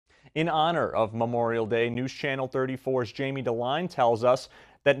In honor of Memorial Day, News Channel 34's Jamie DeLine tells us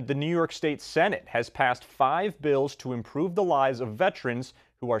that the New York State Senate has passed 5 bills to improve the lives of veterans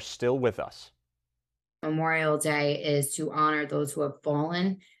who are still with us. Memorial Day is to honor those who have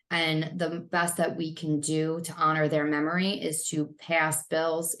fallen. And the best that we can do to honor their memory is to pass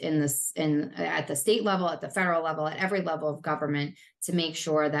bills at the state level, at the federal level, at every level of government to make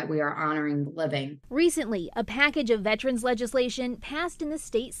sure that we are honoring the living. Recently, a package of veterans legislation passed in the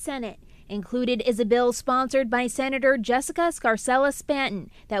state Senate. Included is a bill sponsored by Senator Jessica Scarcella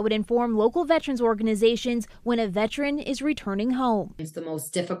Stanton that would inform local veterans organizations when a veteran is returning home. It's the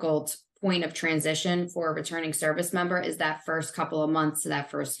most difficult point of transition for a returning service member is that first couple of months to that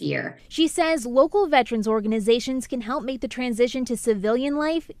first year. She says local veterans organizations can help make the transition to civilian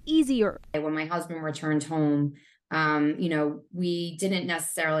life easier. When my husband returned home, we didn't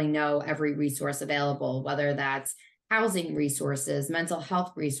necessarily know every resource available, whether that's housing resources, mental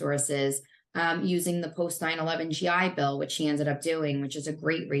health resources, using the post 9/11 GI Bill, which she ended up doing, which is a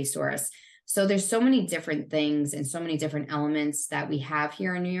great resource. So there's so many different things and so many different elements that we have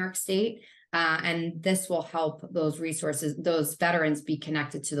here in New York State. And this will help those resources, those veterans be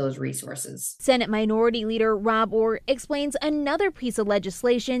connected to those resources. Senate Minority Leader Rob Orr explains another piece of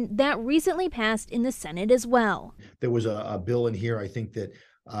legislation that recently passed in the Senate as well. There was a bill in here, I think, that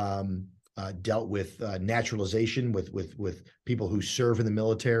dealt with naturalization with people who serve in the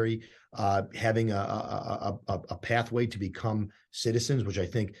military, having a pathway to become citizens, which I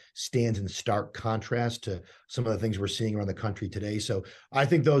think stands in stark contrast to some of the things we're seeing around the country today. So I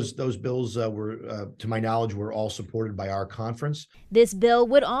think those bills were, to my knowledge, were all supported by our conference. This bill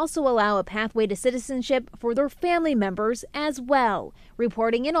would also allow a pathway to citizenship for their family members as well.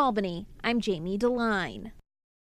 Reporting in Albany, I'm Jamie DeLine.